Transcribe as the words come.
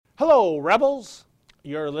Hello, Rebels.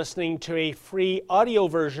 You're listening to a free audio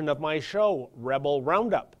version of my show, Rebel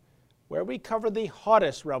Roundup, where we cover the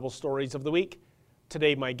hottest Rebel stories of the week.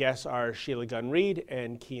 Today, my guests are Sheila Gunn Reid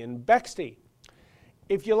and Cian Bexte.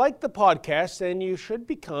 If you like the podcast, then you should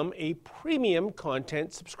become a premium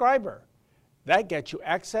content subscriber. That gets you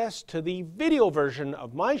access to the video version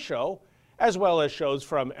of my show, as well as shows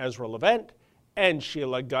from Ezra Levant and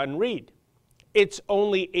Sheila Gunn Reid. It's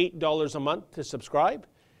only $8 a month to subscribe.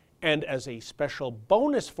 And as a special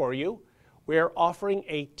bonus for you, we're offering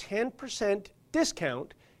a 10%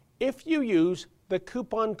 discount if you use the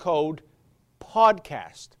coupon code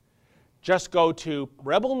PODCAST. Just go to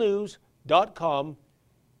rebelnews.com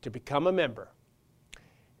to become a member.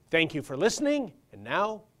 Thank you for listening, and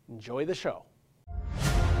now enjoy the show.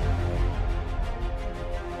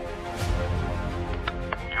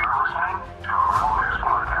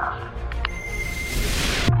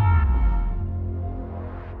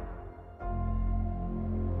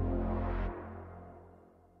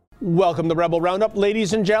 Welcome to Rebel Roundup,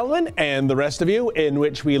 ladies and gentlemen, and the rest of you, in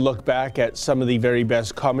which we look back at some of the very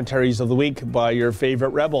best commentaries of the week by your favorite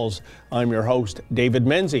Rebels. I'm your host, David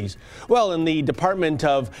Menzies. Well, in the department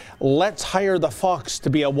of let's hire the fox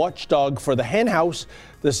to be a watchdog for the henhouse,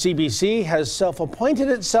 the CBC has self-appointed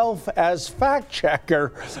itself as fact-checker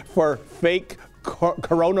for fake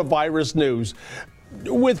coronavirus news.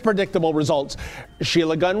 With predictable results.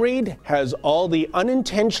 Sheila Gunn Reid has all the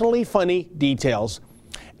unintentionally funny details.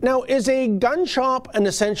 Now, is a gun shop an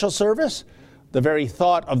essential service? The very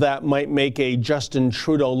thought of that might make a Justin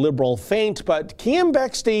Trudeau Liberal faint, but Cian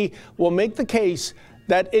Bexte will make the case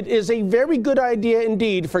that it is a very good idea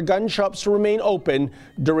indeed for gun shops to remain open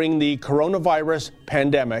during the coronavirus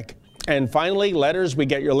pandemic. And finally, letters. We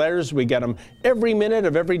get your letters. We get them every minute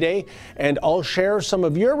of every day. And I'll share some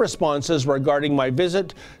of your responses regarding my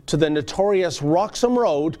visit to the notorious Roxham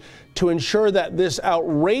Road to ensure that this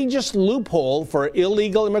outrageous loophole for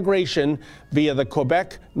illegal immigration via the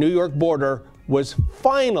Quebec-New York border was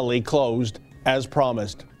finally closed as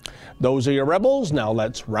promised. Those are your Rebels. Now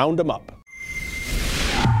let's round them up.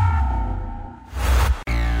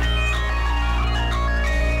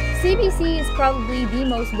 CBC is probably the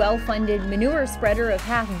most well-funded manure spreader of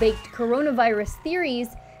half-baked coronavirus theories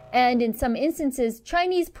and, in some instances,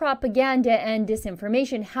 Chinese propaganda and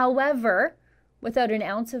disinformation. However, without an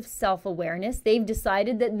ounce of self-awareness, they've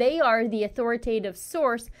decided that they are the authoritative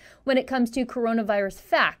source when it comes to coronavirus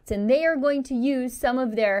facts, and they are going to use some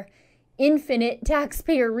of their infinite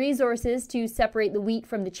taxpayer resources to separate the wheat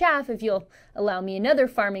from the chaff, if you'll allow me another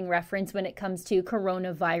farming reference when it comes to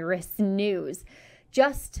coronavirus news.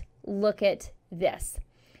 Just look at this.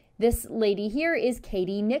 This lady here is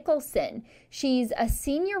Katie Nicholson. She's a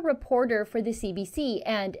senior reporter for the CBC,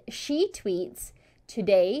 and she tweets,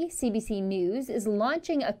 "Today, CBC News is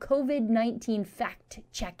launching a COVID-19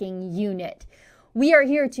 fact-checking unit. We are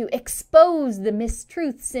here to expose the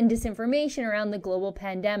mistruths and disinformation around the global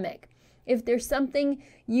pandemic. If there's something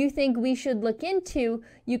you think we should look into,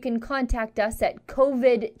 you can contact us at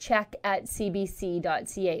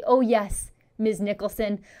covidcheck@cbc.ca. Oh yes, Ms.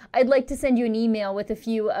 Nicholson, I'd like to send you an email with a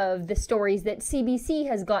few of the stories that CBC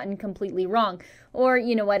has gotten completely wrong. Or,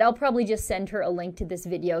 you know what, I'll probably just send her a link to this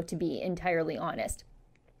video, to be entirely honest.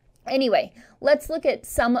 Anyway, let's look at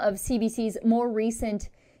some of CBC's more recent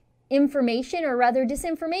information, or rather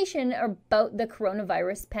disinformation, about the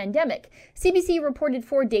coronavirus pandemic. CBC reported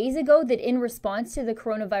 4 days ago that in response to the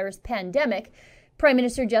coronavirus pandemic, Prime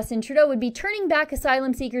Minister Justin Trudeau would be turning back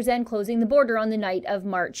asylum seekers and closing the border on the night of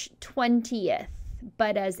March 20th.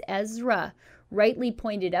 But as Ezra rightly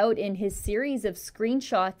pointed out in his series of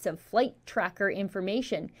screenshots of flight tracker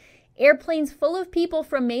information, airplanes full of people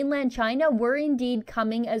from mainland China were indeed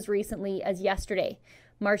coming as recently as yesterday,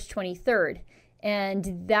 March 23rd.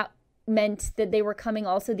 And that meant that they were coming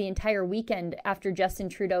also the entire weekend after Justin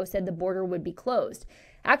Trudeau said the border would be closed.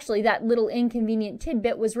 Actually, that little inconvenient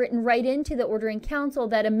tidbit was written right into the Order in Council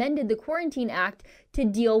that amended the Quarantine Act to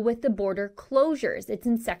deal with the border closures. It's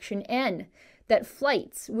in Section N, that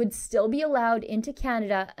flights would still be allowed into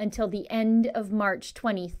Canada until the end of March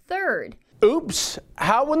 23rd. Oops,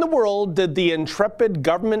 how in the world did the intrepid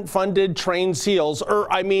government-funded trained SEALs,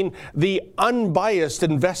 the unbiased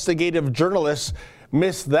investigative journalists,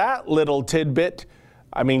 miss that little tidbit?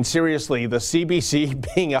 I mean, seriously, the CBC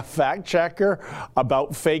being a fact checker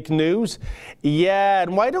about fake news? Yeah,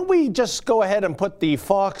 and why don't we just go ahead and put the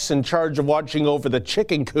fox in charge of watching over the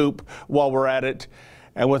chicken coop while we're at it?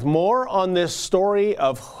 And with more on this story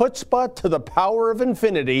of chutzpah to the power of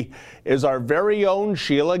infinity is our very own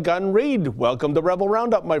Sheila Gunn Reid. Welcome to Rebel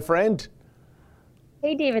Roundup, my friend.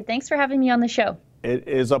 Hey, David. Thanks for having me on the show. It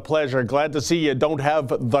is a pleasure. Glad to see you don't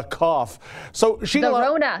have the cough. So, Sheila. The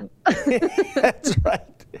Rona. That's right.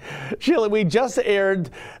 Sheila, we just aired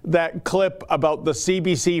that clip about the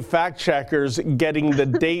CBC fact checkers getting the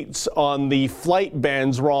dates on the flight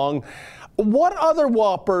bans wrong. What other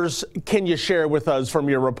whoppers can you share with us from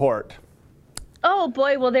your report? Oh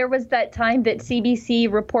boy, well, there was that time that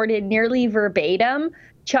CBC reported nearly verbatim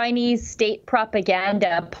Chinese state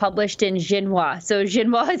propaganda published in Xinhua. So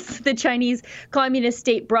Xinhua is the Chinese Communist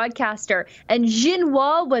state broadcaster. And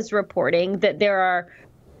Xinhua was reporting that there are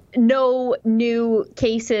no new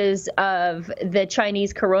cases of the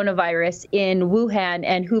Chinese coronavirus in Wuhan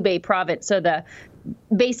and Hubei province, so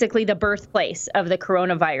basically the birthplace of the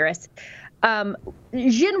coronavirus.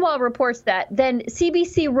 Xinhua reports that. Then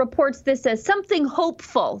CBC reports this as something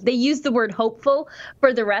hopeful. They use the word hopeful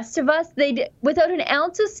for the rest of us. Without an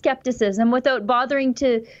ounce of skepticism, without bothering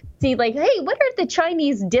to see, like, hey, what are the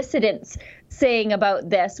Chinese dissidents saying about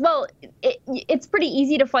this? Well, it's pretty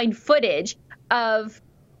easy to find footage of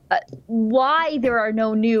why there are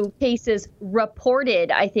no new cases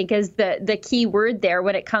reported, I think, is the key word there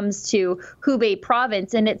when it comes to Hubei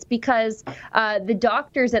province. And it's because the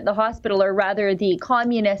doctors at the hospital, or rather the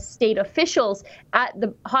communist state officials at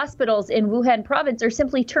the hospitals in Wuhan province, are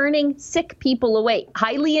simply turning sick people away,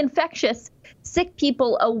 highly infectious sick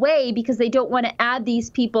people away, because they don't want to add these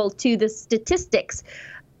people to the statistics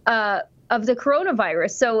of the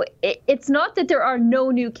coronavirus. So it's not that there are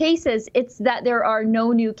no new cases, it's that there are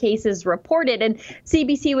no new cases reported. And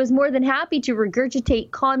CBC was more than happy to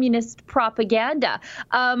regurgitate communist propaganda.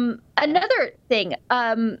 Another thing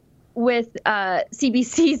with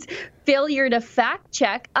CBC's failure to fact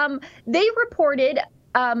check, they reported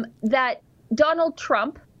that Donald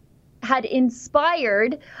Trump had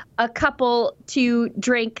inspired a couple to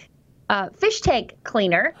drink fish tank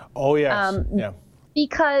cleaner. Oh, yes. Yeah.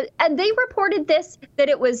 And they reported this, that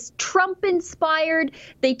it was Trump inspired.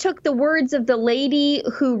 They took the words of the lady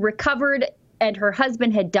who recovered, and her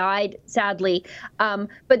husband had died, sadly.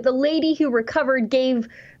 But the lady who recovered gave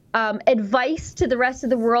advice to the rest of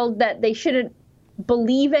the world that they shouldn't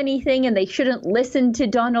believe anything and they shouldn't listen to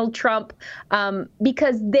Donald Trump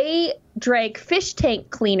because they drank fish tank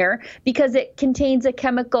cleaner because it contains a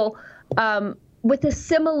chemical with a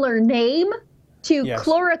similar name to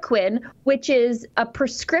chloroquine, which is a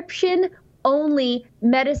prescription-only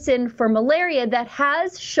medicine for malaria that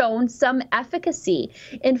has shown some efficacy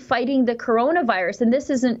in fighting the coronavirus. And this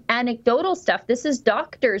isn't anecdotal stuff. This is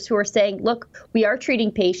doctors who are saying, look, we are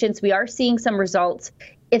treating patients. We are seeing some results.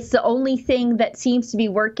 It's the only thing that seems to be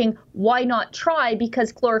working. Why not try?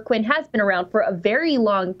 Because chloroquine has been around for a very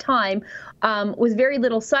long time with very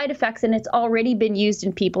little side effects, and it's already been used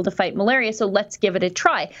in people to fight malaria. So let's give it a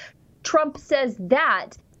try. Trump says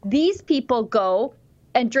that. These people go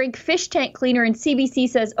and drink fish tank cleaner, and CBC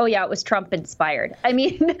says, oh, yeah, it was Trump inspired. I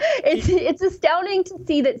mean, it's astounding to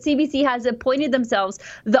see that CBC has appointed themselves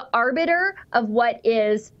the arbiter of what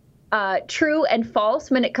is true and false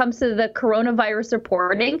when it comes to the coronavirus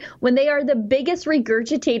reporting, when they are the biggest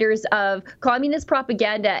regurgitators of communist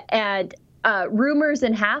propaganda and rumors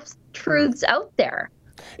and half-truths out there.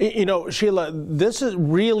 You know, Sheila, this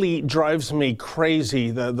really drives me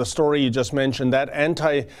crazy, the story you just mentioned, that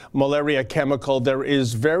anti-malaria chemical. There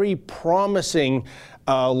is very promising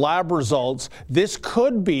lab results. This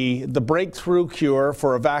could be the breakthrough cure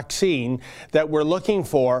for a vaccine that we're looking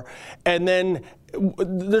for. And then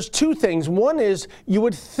there's two things. One is, you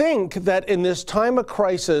would think that in this time of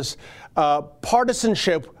crisis,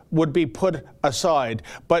 partisanship would be put aside.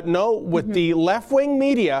 But no, with the left-wing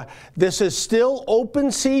media, this is still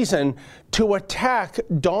open season to attack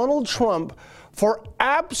Donald Trump for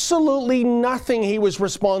absolutely nothing he was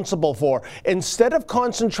responsible for. Instead of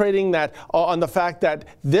concentrating that on the fact that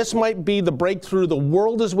this might be the breakthrough the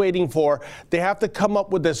world is waiting for, they have to come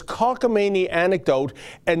up with this cockamamie anecdote,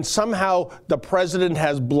 and somehow the president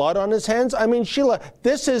has blood on his hands. I mean, Sheila,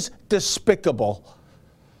 this is despicable.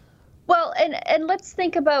 Well, and let's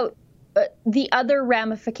think about the other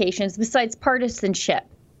ramifications besides partisanship.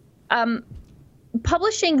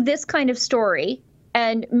 Publishing this kind of story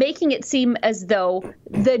and making it seem as though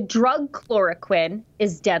the drug chloroquine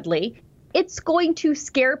is deadly, it's going to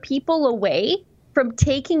scare people away from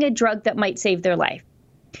taking a drug that might save their life.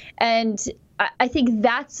 And I think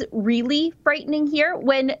that's really frightening here.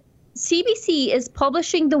 When CBC is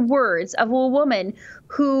publishing the words of a woman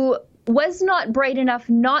who was not bright enough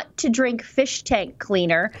not to drink fish tank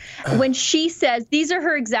cleaner, when she says, these are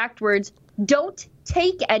her exact words, don't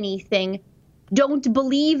take anything, don't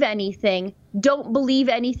believe anything, don't believe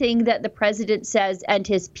anything that the president says and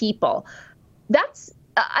his people. That's,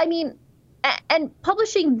 I mean, And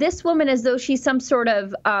publishing this woman as though she's some sort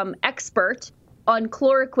of expert on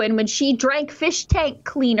chloroquine when she drank fish tank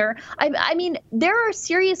cleaner. I mean, there are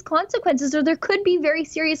serious consequences, or there could be very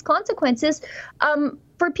serious consequences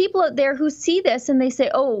for people out there who see this and they say,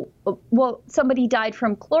 oh, well, somebody died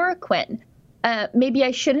from chloroquine. Maybe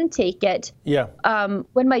I shouldn't take it. Yeah.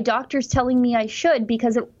 When my doctor's telling me I should,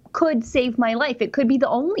 because it could save my life. It could be the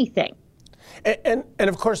only thing. And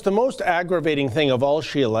of course, the most aggravating thing of all,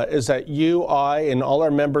 Sheila, is that you, I, and all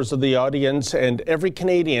our members of the audience and every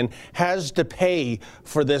Canadian has to pay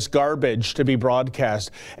for this garbage to be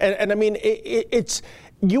broadcast. And I mean, it's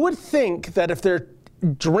you would think that if they're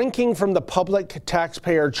drinking from the public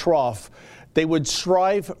taxpayer trough, they would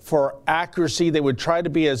strive for accuracy. They would try to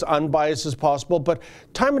be as unbiased as possible. But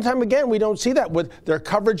time and time again, we don't see that with their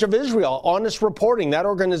coverage of Israel. Honest Reporting, that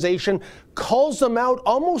organization calls them out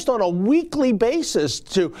almost on a weekly basis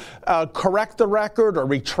to correct the record or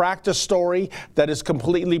retract a story that is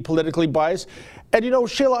completely politically biased. And, you know,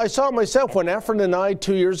 Sheila, I saw it myself when Efren and I,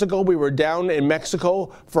 2 years ago, we were down in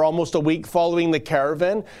Mexico for almost a week following the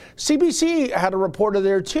caravan. CBC had a reporter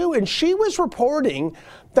there, too, and she was reporting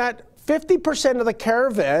that 50% of the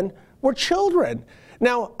caravan were children.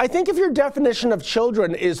 Now, I think if your definition of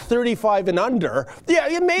children is 35 and under, yeah,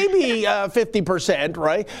 it may be 50%,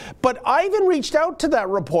 right? But I even reached out to that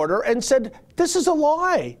reporter and said, this is a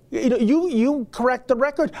lie. You know, you correct the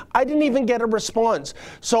record. I didn't even get a response.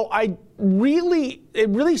 So it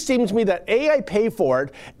really seems to me that A, I pay for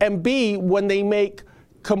it, and B, when they make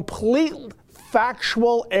complete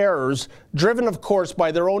factual errors, driven, of course,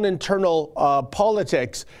 by their own internal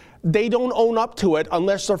politics, they don't own up to it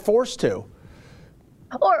unless they're forced to.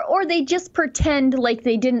 Or they just pretend like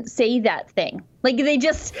they didn't say that thing. Like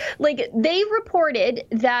they reported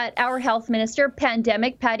that our health minister,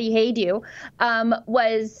 pandemic, Patty Hajdu,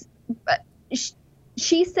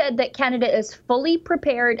 she said that Canada is fully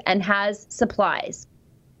prepared and has supplies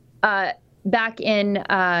back in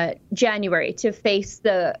January to face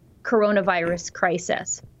the coronavirus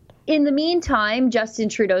crisis. In the meantime, Justin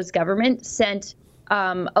Trudeau's government sent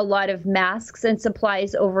a lot of masks and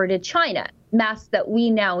supplies over to China, masks that we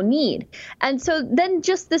now need. And so then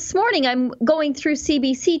just this morning, I'm going through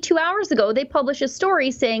CBC 2 hours ago, they published a story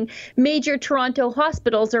saying major Toronto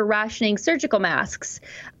hospitals are rationing surgical masks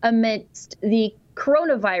amidst the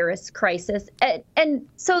coronavirus crisis. And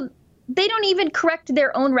so they don't even correct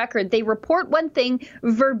their own record. They report one thing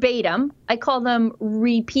verbatim. I call them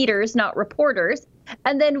repeaters, not reporters.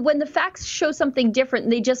 And then when the facts show something different,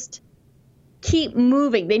 they just keep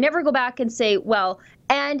moving. They never go back and say, well,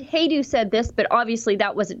 and Hajdu said this, but obviously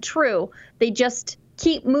that wasn't true. They just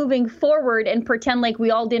keep moving forward and pretend like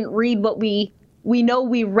we all didn't read what we know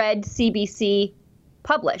we read CBC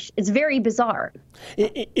publish. It's very bizarre.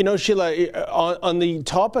 You know, Sheila, on the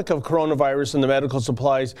topic of coronavirus and the medical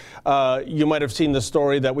supplies, you might have seen the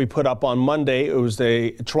story that we put up on Monday. It was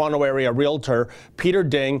the Toronto area realtor, Peter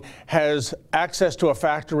Ding, has access to a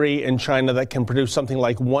factory in China that can produce something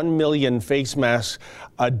like 1 million face masks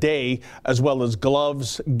a day, as well as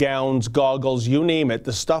gloves, gowns, goggles, you name it.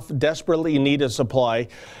 The stuff desperately needed supply.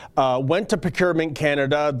 Went to Procurement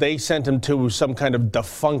Canada. They sent him to some kind of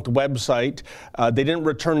defunct website. They didn't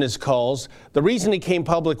return his calls. The reason he came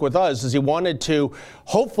public with us is he wanted to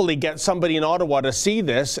hopefully get somebody in Ottawa to see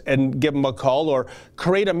this and give him a call or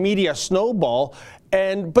create a media snowball.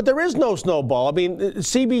 But there is no snowball. I mean,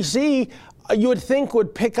 CBC, you would think,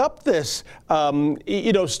 would pick up this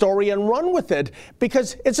story and run with it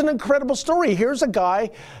because it's an incredible story. Here's a guy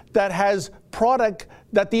that has product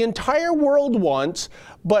that the entire world wants,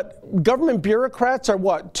 but government bureaucrats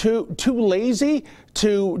are too lazy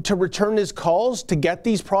to return his calls to get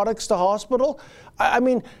these products to hospital. I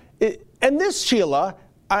mean, and this, Sheila,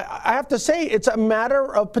 I have to say, it's a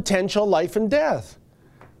matter of potential life and death.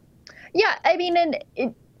 Yeah, I mean,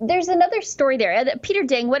 there's another story there. Peter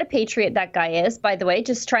Ding, what a patriot that guy is, by the way,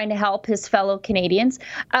 just trying to help his fellow Canadians.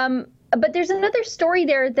 But there's another story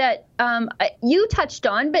there that you touched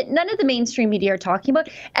on, but none of the mainstream media are talking about.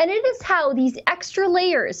 And it is how these extra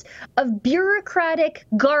layers of bureaucratic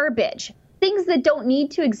garbage, things that don't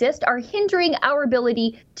need to exist, are hindering our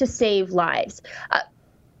ability to save lives.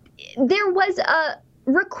 There was a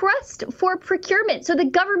request for procurement. So the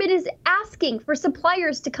government is asking for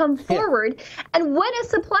suppliers to come forward. Yeah. And when a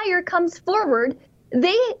supplier comes forward,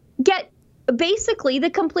 they get basically the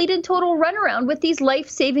complete and total runaround with these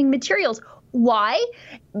life-saving materials. Why?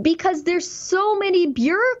 Because there's so many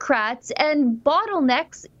bureaucrats and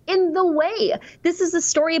bottlenecks in the way. This is a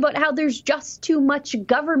story about how there's just too much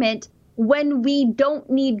government when we don't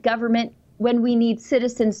need government, when we need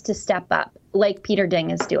citizens to step up, like Peter Ding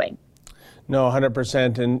is doing. No,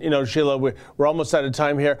 100%. And, Sheila, we're almost out of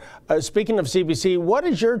time here. Speaking of CBC, what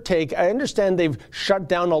is your take? I understand they've shut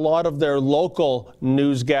down a lot of their local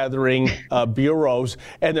news gathering bureaus,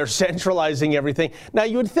 and they're centralizing everything. Now,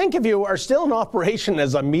 you would think if you are still in operation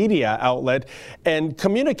as a media outlet, and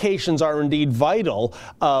communications are indeed vital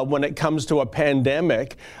when it comes to a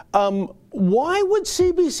pandemic, why would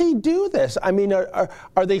CBC do this? I mean,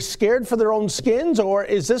 are they scared for their own skins, or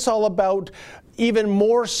is this all about even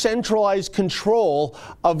more centralized control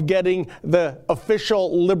of getting the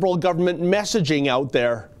official Liberal government messaging out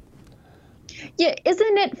there? Yeah,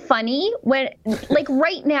 isn't it funny when, like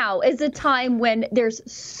right now is a time when there's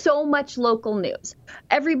so much local news.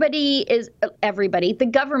 The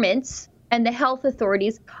governments and the health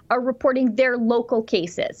authorities are reporting their local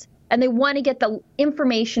cases. And they want to get the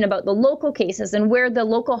information about the local cases and where the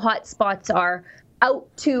local hotspots are out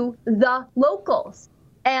to the locals.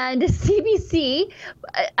 And CBC,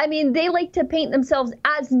 I mean, they like to paint themselves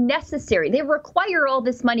as necessary. They require all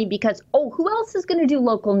this money because, who else is going to do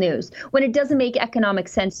local news when it doesn't make economic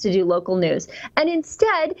sense to do local news? And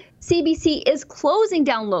instead, CBC is closing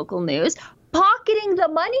down local news, pocketing the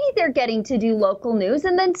money they're getting to do local news,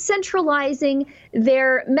 and then centralizing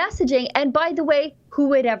their messaging. And by the way, who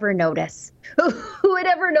would ever notice? Who would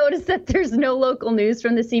ever notice that there's no local news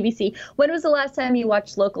from the CBC? When was the last time you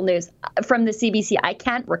watched local news from the CBC? I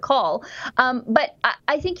can't recall. But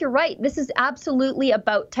I think you're right. This is absolutely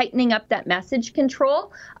about tightening up that message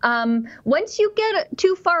control. Once you get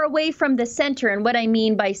too far away from the center, and what I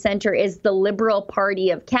mean by center is the Liberal Party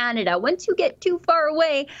of Canada, once you get too far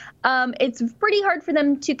away, it's pretty hard for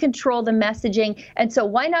them to control the messaging. And so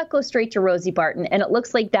why not go straight to Rosie Barton? And it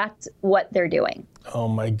looks like that's what they're doing. Oh,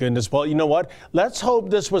 my goodness. Well, you know what? Let's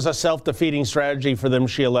hope this was a self-defeating strategy for them,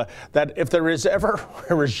 Sheila, that if there is ever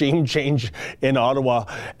a regime change in Ottawa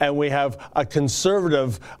and we have a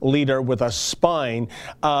Conservative leader with a spine,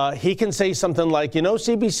 he can say something like,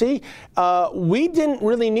 CBC, we didn't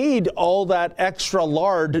really need all that extra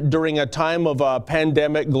lard during a time of a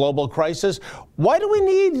pandemic global crisis. Why do we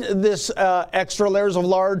need this extra layers of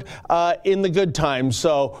lard in the good times?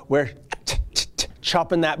 So we're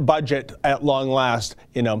chopping that budget at long last,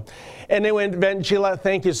 Anyway, Ben, Sheila,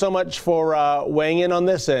 thank you so much for weighing in on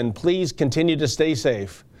this, and please continue to stay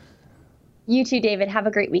safe. You too, David. Have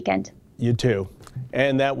a great weekend. You too.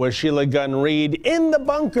 And that was Sheila Gunn-Reid in the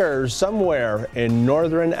bunker somewhere in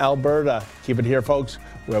northern Alberta. Keep it here, folks.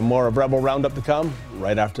 We have more of Rebel Roundup to come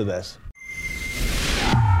right after this.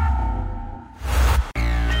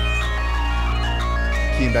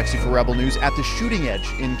 Ian Bexley for Rebel News. At the Shooting Edge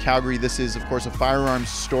in Calgary, this is, of course, a firearms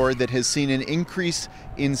store that has seen an increase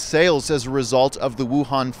in sales as a result of the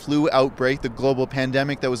Wuhan flu outbreak. The global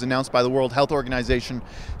pandemic that was announced by the World Health Organization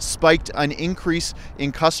spiked an increase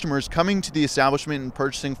in customers coming to the establishment and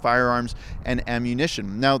purchasing firearms and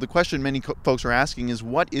ammunition. Now, the question many folks are asking is,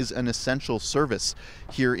 what is an essential service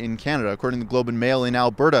here in Canada? According to the Globe and Mail, in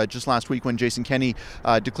Alberta, just last week when Jason Kenney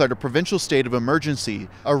declared a provincial state of emergency,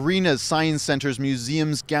 arenas, science centers,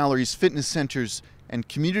 museums, galleries, fitness centers, and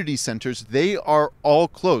community centers, they are all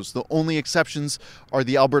closed. The only exceptions are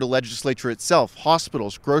the Alberta legislature itself,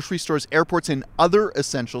 hospitals, grocery stores, airports, and other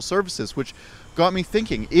essential services, which got me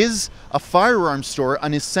thinking, is a firearms store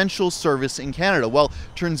an essential service in Canada? Well,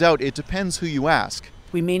 turns out it depends who you ask.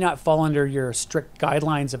 We may not fall under your strict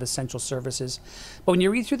guidelines of essential services, but when you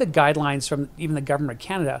read through the guidelines from even the Government of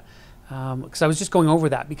Canada, because I was just going over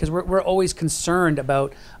that, because we're always concerned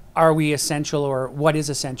about, are we essential or what is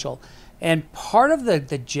essential? And part of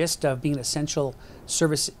the gist of being an essential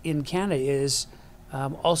service in Canada is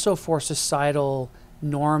also for societal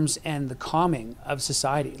norms and the calming of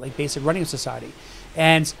society, like basic running of society.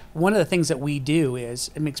 And one of the things that we do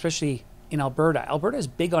is, especially in Alberta is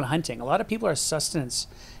big on hunting. A lot of people are sustenance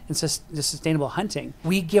and sustainable hunting.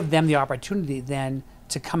 We give them the opportunity then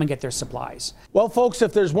to come and get their supplies. Well, folks,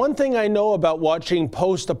 if there's one thing I know about watching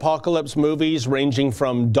post-apocalypse movies ranging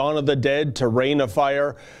from Dawn of the Dead to Reign of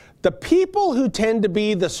Fire, the people who tend to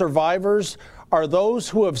be the survivors are those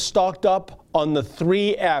who have stocked up on the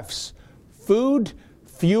 3 F's: food,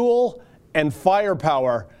 fuel, and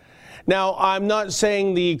firepower. Now, I'm not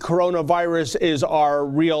saying the coronavirus is our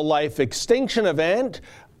real-life extinction event,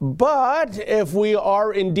 but if we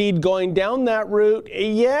are indeed going down that route,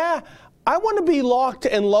 I want to be locked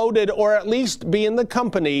and loaded, or at least be in the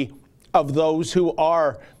company of those who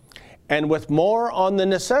are. And with more on the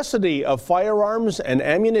necessity of firearms and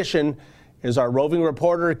ammunition is our roving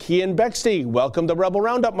reporter, Ian Bexley. Welcome to Rebel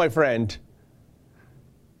Roundup, my friend.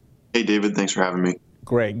 Hey, David. Thanks for having me.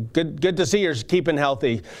 Great. Good to see you're keeping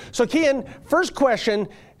healthy. So, Cian, first question.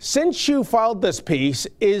 Since you filed this piece,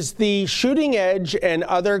 is the Shooting Edge and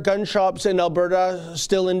other gun shops in Alberta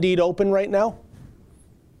still indeed open right now?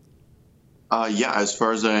 Yeah, as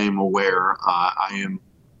far as I am aware, I am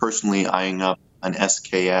personally eyeing up an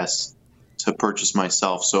SKS to purchase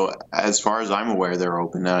myself. So as far as I'm aware, they're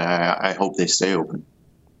open, and I hope they stay open.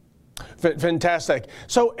 Fantastic.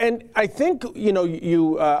 So, and I think,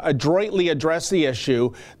 you adroitly address the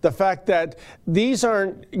issue, the fact that these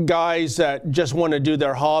aren't guys that just want to do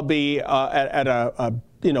their hobby at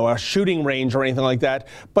a shooting range or anything like that,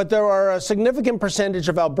 but there are a significant percentage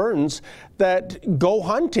of Albertans that go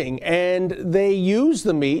hunting and they use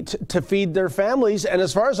the meat to feed their families. And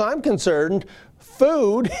as far as I'm concerned,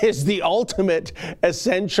 food is the ultimate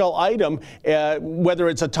essential item, whether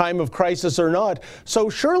it's a time of crisis or not. So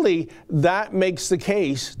surely that makes the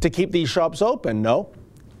case to keep these shops open, no?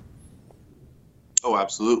 Oh,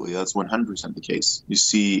 absolutely. That's 100% the case. You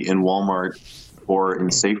see in Walmart or in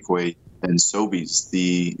Safeway and Sobeys,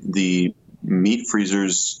 the meat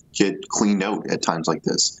freezers get cleaned out at times like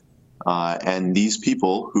this. And these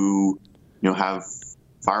people who, have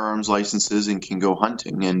firearms licenses and can go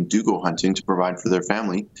hunting and do go hunting to provide for their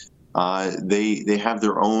family, they have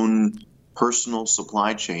their own personal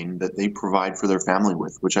supply chain that they provide for their family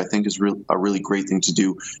with, which I think is a really great thing to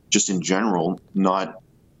do just in general, not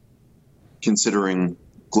considering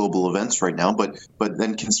global events right now, but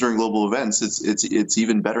then considering global events, it's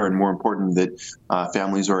even better and more important that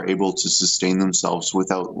families are able to sustain themselves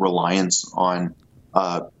without reliance on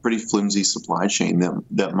a pretty flimsy supply chain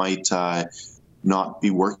that might not be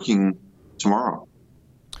working tomorrow.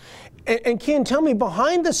 And Cian, tell me,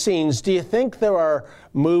 behind the scenes, do you think there are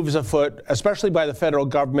moves afoot, especially by the federal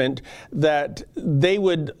government, that they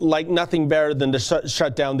would like nothing better than to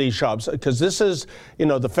shut down these shops? Because this is,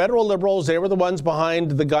 the federal Liberals, they were the ones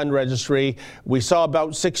behind the gun registry. We saw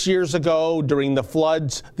about 6 years ago during the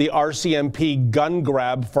floods, the RCMP gun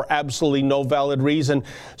grab for absolutely no valid reason.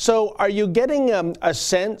 So are you getting a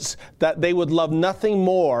sense that they would love nothing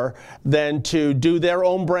more than to do their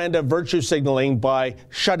own brand of virtue signaling by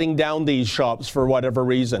shutting down these shops for whatever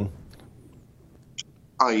reason?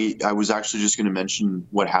 I was actually just going to mention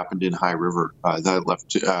what happened in High River. That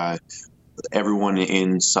left everyone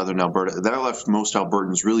in southern Alberta, that left most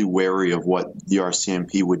Albertans really wary of what the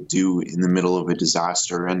RCMP would do in the middle of a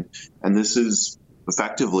disaster. And this is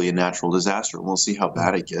effectively a natural disaster. We'll see how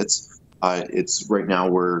bad it gets. It's right now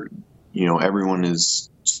where, everyone is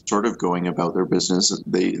sort of going about their business.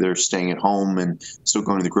 They're staying at home and still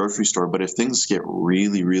going to the grocery store. But if things get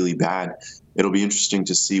really, really bad, it'll be interesting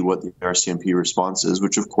to see what the RCMP response is,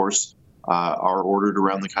 which of course are ordered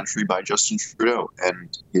around the country by Justin Trudeau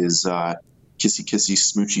and his kissy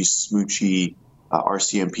smoochy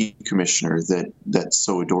RCMP commissioner that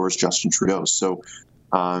so adores Justin Trudeau. So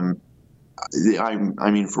I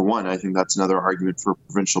mean, for one, I think that's another argument for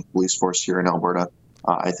provincial police force here in Alberta.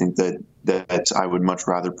 I think that I would much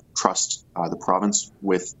rather trust the province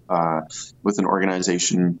with an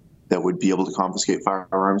organization that would be able to confiscate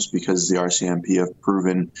firearms, because the RCMP have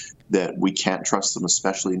proven that we can't trust them,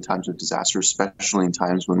 especially in times of disaster, especially in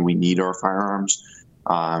times when we need our firearms.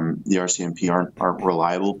 The RCMP aren't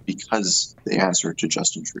reliable because they answer to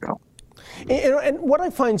Justin Trudeau. And what I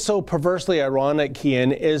find so perversely ironic,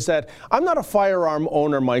 Cian, is that I'm not a firearm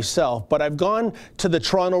owner myself, but I've gone to the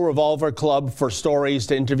Toronto Revolver Club for stories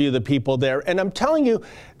to interview the people there. And I'm telling you,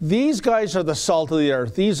 these guys are the salt of the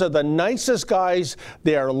earth. These are the nicest guys.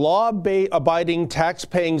 They are law-abiding,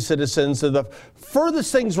 tax-paying citizens. They're the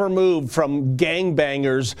furthest things removed from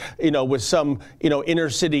gangbangers, with some, inner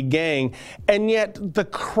city gang. And yet the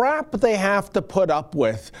crap they have to put up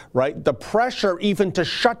with, right? The pressure even to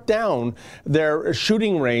shut down their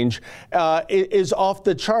shooting range is off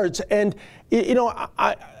the charts. And,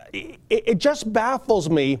 it just baffles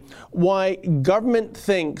me why government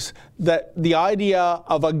thinks that the idea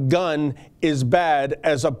of a gun is bad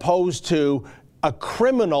as opposed to a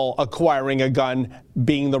criminal acquiring a gun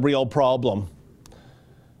being the real problem.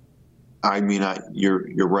 I mean,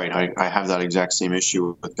 you're right. I have that exact same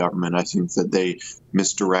issue with government. I think that they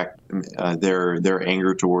misdirect their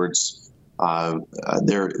anger towards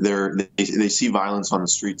they see violence on the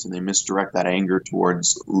streets and they misdirect that anger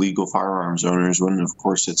towards legal firearms owners, when of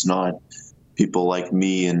course it's not people like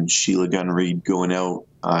me and Sheila Gunn Reid going out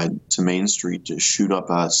to Main Street to shoot up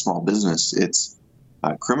a small business. It's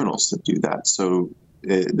criminals that do that. So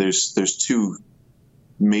there's two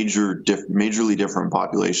majorly different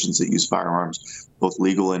populations that use firearms, both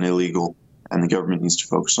legal and illegal, and the government needs to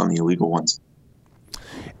focus on the illegal ones.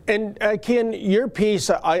 And Cian, your piece,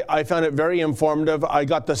 I found it very informative. I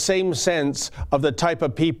got the same sense of the type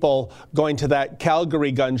of people going to that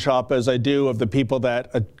Calgary gun shop as I do of the people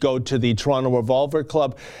that go to the Toronto Revolver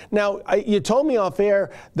Club. Now, you told me off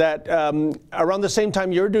air that around the same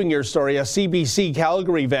time you're doing your story, a CBC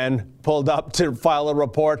Calgary van pulled up to file a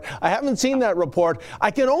report. I haven't seen that report.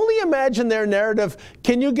 I can only imagine their narrative.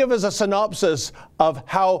 Can you give us a synopsis of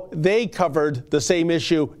how they covered the same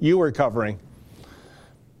issue you were covering?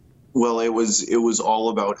 Well, it was all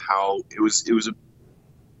about how it was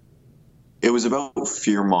about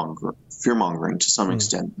fear mongering to some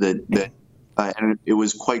extent, and it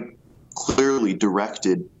was quite clearly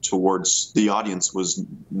directed towards the audience was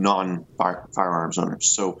non-firearms owners.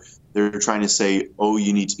 So they're trying to say, oh,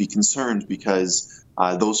 you need to be concerned because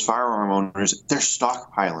those firearm owners, they're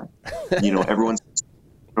stockpiling. Everyone's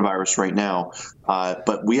coronavirus right now,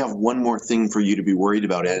 but we have one more thing for you to be worried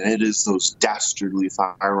about, and it is those dastardly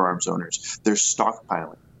firearms owners. They're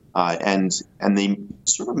stockpiling, and they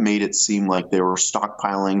sort of made it seem like they were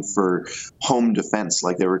stockpiling for home defense,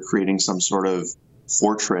 like they were creating some sort of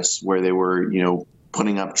fortress where they were,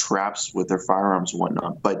 putting up traps with their firearms and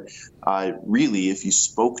whatnot. But really, if you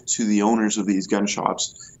spoke to the owners of these gun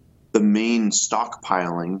shops, the main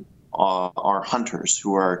stockpiling are hunters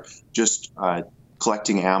who are just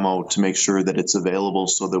collecting ammo to make sure that it's available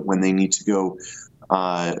so that when they need to go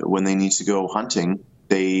hunting,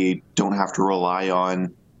 they don't have to rely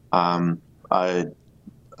on a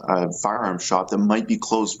firearms shop that might be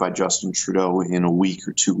closed by Justin Trudeau in a week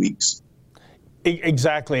or 2 weeks.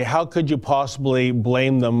 Exactly. How could you possibly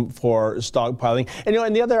blame them for stockpiling?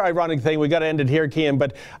 And the other ironic thing, we got to end it here, Cian,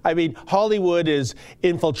 but I mean, Hollywood is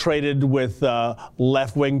infiltrated with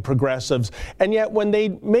left-wing progressives, and yet when they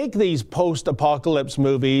make these post-apocalypse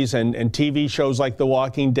movies and TV shows like The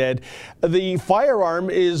Walking Dead, the firearm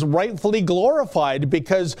is rightfully glorified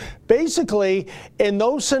because basically in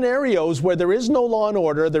those scenarios where there is no law and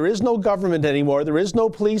order, there is no government anymore, there is no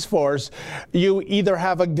police force, you either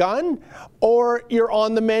have a gun or you're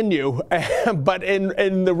on the menu. But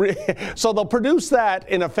so they'll produce that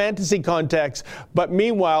in a fantasy context, but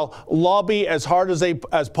meanwhile lobby as hard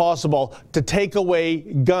as possible to take away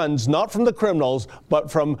guns, not from the criminals, but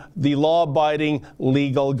from the law-abiding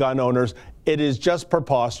legal gun owners. It is just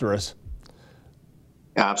preposterous.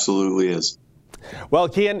 Absolutely is. Well,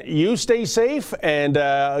 Cian, you stay safe and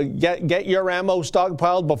get your ammo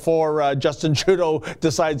stockpiled before Justin Trudeau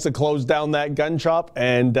decides to close down that gun shop.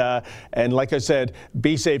 And like I said,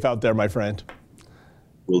 be safe out there, my friend.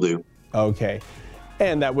 Will do. Okay.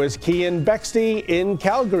 And that was Cian Bexte in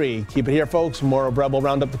Calgary. Keep it here, folks. More of Rebel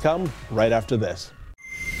Roundup to come right after this.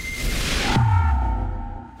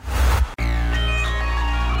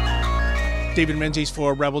 David Menzies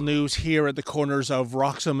for Rebel News here at the corners of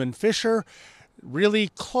Roxham and Fisher, really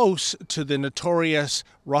close to the notorious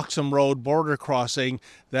Roxham Road border crossing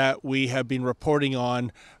that we have been reporting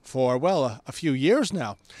on for, well, a few years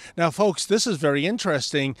now. Now, folks, this is very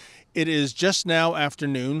interesting. It is just now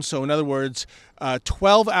afternoon, so in other words,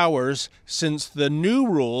 12 hours since the new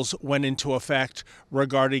rules went into effect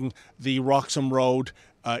regarding the Roxham Road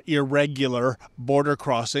irregular border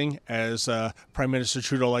crossing, as Prime Minister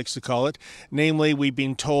Trudeau likes to call it. Namely, we've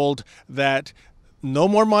been told that no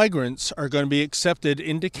more migrants are going to be accepted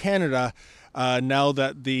into Canada now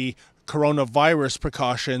that the coronavirus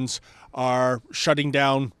precautions are shutting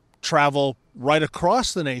down travel right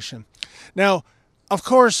across the nation. Now, of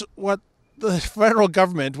course, what the federal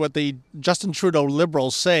government, what the Justin Trudeau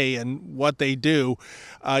Liberals say and what they do,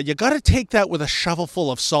 you got to take that with a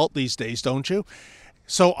shovelful of salt these days, don't you?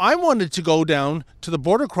 So I wanted to go down to the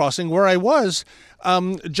border crossing where I was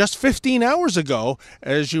just 15 hours ago.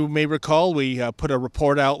 As you may recall, we put a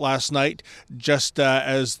report out last night just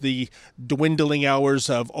as the dwindling hours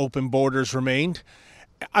of open borders remained.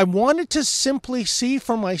 I wanted to simply see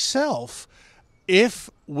for myself if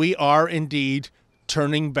we are indeed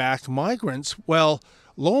turning back migrants. Well,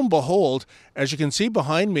 lo and behold, as you can see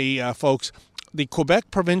behind me, folks, the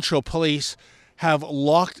Quebec Provincial Police have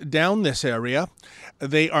locked down this area.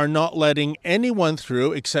 They are not letting anyone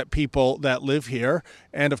through except people that live here,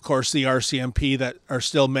 and of course the RCMP that are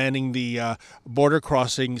still manning the border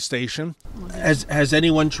crossing station. Has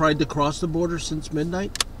anyone tried to cross the border since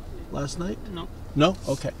midnight last night? No. No?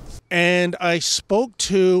 Okay. And I spoke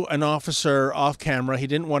to an officer off camera. He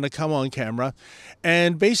didn't want to come on camera.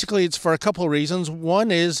 And basically it's for a couple of reasons. One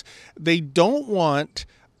is they don't want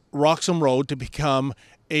Roxham Road to become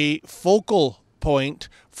a focal point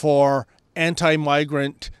for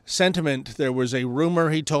anti-migrant sentiment. There was a rumor,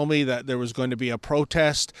 he told me, that there was going to be a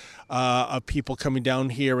protest of people coming down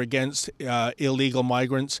here against illegal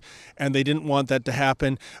migrants, and they didn't want that to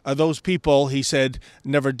happen. Those people, he said,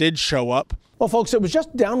 never did show up. Well, folks, it was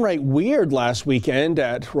just downright weird last weekend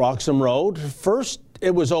at Roxham Road. First,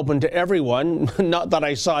 it was open to everyone, not that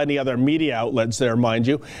I saw any other media outlets there, mind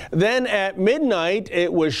you. Then at midnight,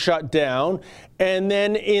 it was shut down. And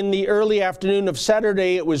then in the early afternoon of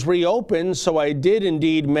Saturday, it was reopened. So I did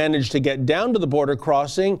indeed manage to get down to the border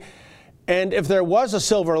crossing. And if there was a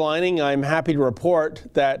silver lining, I'm happy to report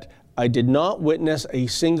that I did not witness a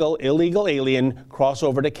single illegal alien cross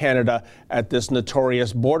over to Canada at this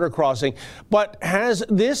notorious border crossing. But has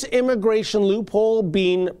this immigration loophole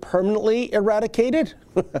been permanently eradicated?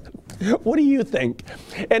 What do you think?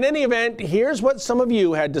 In any event, here's what some of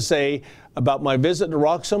you had to say about my visit to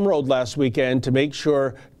Roxham Road last weekend to make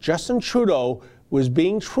sure Justin Trudeau was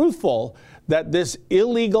being truthful that this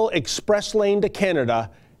illegal express lane to Canada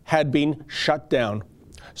had been shut down.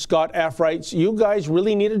 Scott F. writes, you guys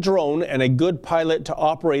really need a drone and a good pilot to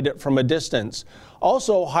operate it from a distance.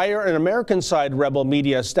 Also, hire an American side Rebel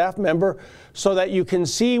Media staff member so that you can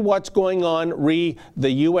see what's going on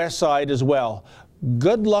the U.S. side as well.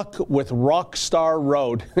 Good luck with Rockstar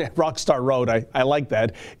Road. Rockstar Road, I like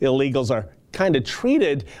that. Illegals are kind of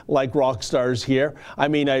treated like rock stars here. I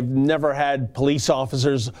mean, I've never had police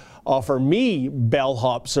officers offer me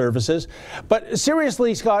bellhop services. But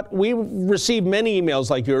seriously, Scott, we received many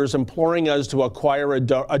emails like yours imploring us to acquire a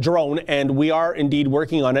drone, and we are indeed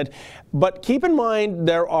working on it. But keep in mind,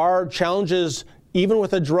 there are challenges even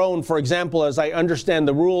with a drone. For example, as I understand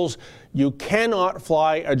the rules, you cannot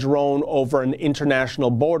fly a drone over an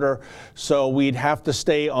international border, so we'd have to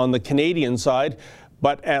stay on the Canadian side.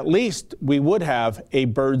 But at least we would have a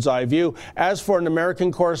bird's eye view. As for an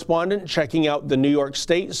American correspondent checking out the New York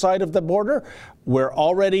State side of the border, we're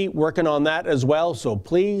already working on that as well, so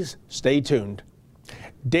please stay tuned.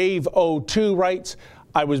 Dave O2 writes,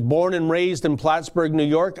 I was born and raised in Plattsburgh, New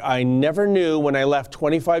York. I never knew when I left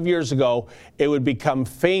 25 years ago it would become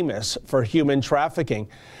famous for human trafficking.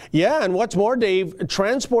 Yeah, and what's more, Dave,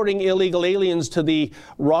 transporting illegal aliens to the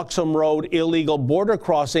Roxham Road illegal border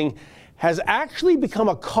crossing has actually become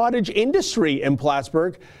a cottage industry in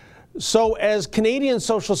Plattsburgh. So as Canadian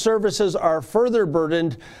social services are further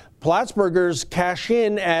burdened, Plattsburghers cash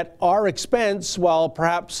in at our expense while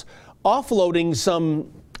perhaps offloading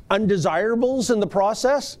some undesirables in the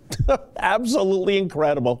process. Absolutely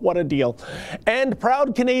incredible. What a deal. And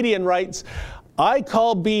Proud Canadian writes, I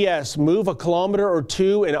call BS. Move a kilometer or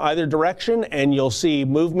two in either direction and you'll see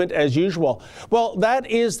movement as usual. Well, that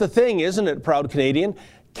is the thing, isn't it, Proud Canadian?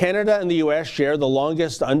 Canada and the U.S. share the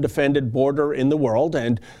longest undefended border in the world,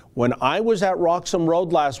 and when I was at Roxham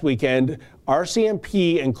Road last weekend,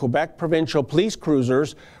 RCMP and Quebec provincial police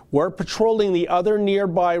cruisers were patrolling the other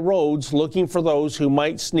nearby roads looking for those who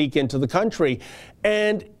might sneak into the country.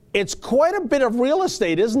 And it's quite a bit of real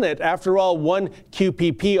estate, isn't it? After all, one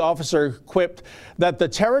QPP officer quipped that the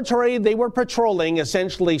territory they were patrolling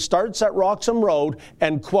essentially starts at Roxham Road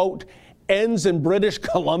and, quote, ends in British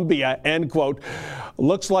Columbia, end quote.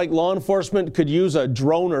 Looks like law enforcement could use a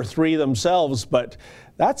drone or three themselves, but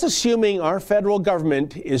that's assuming our federal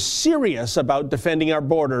government is serious about defending our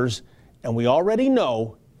borders, and we already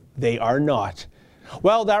know they are not.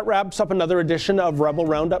 Well, that wraps up another edition of Rebel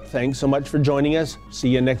Roundup. Thanks so much for joining us. See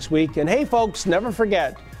you next week. And hey, folks, never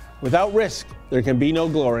forget, without risk, there can be no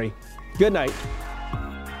glory. Good night.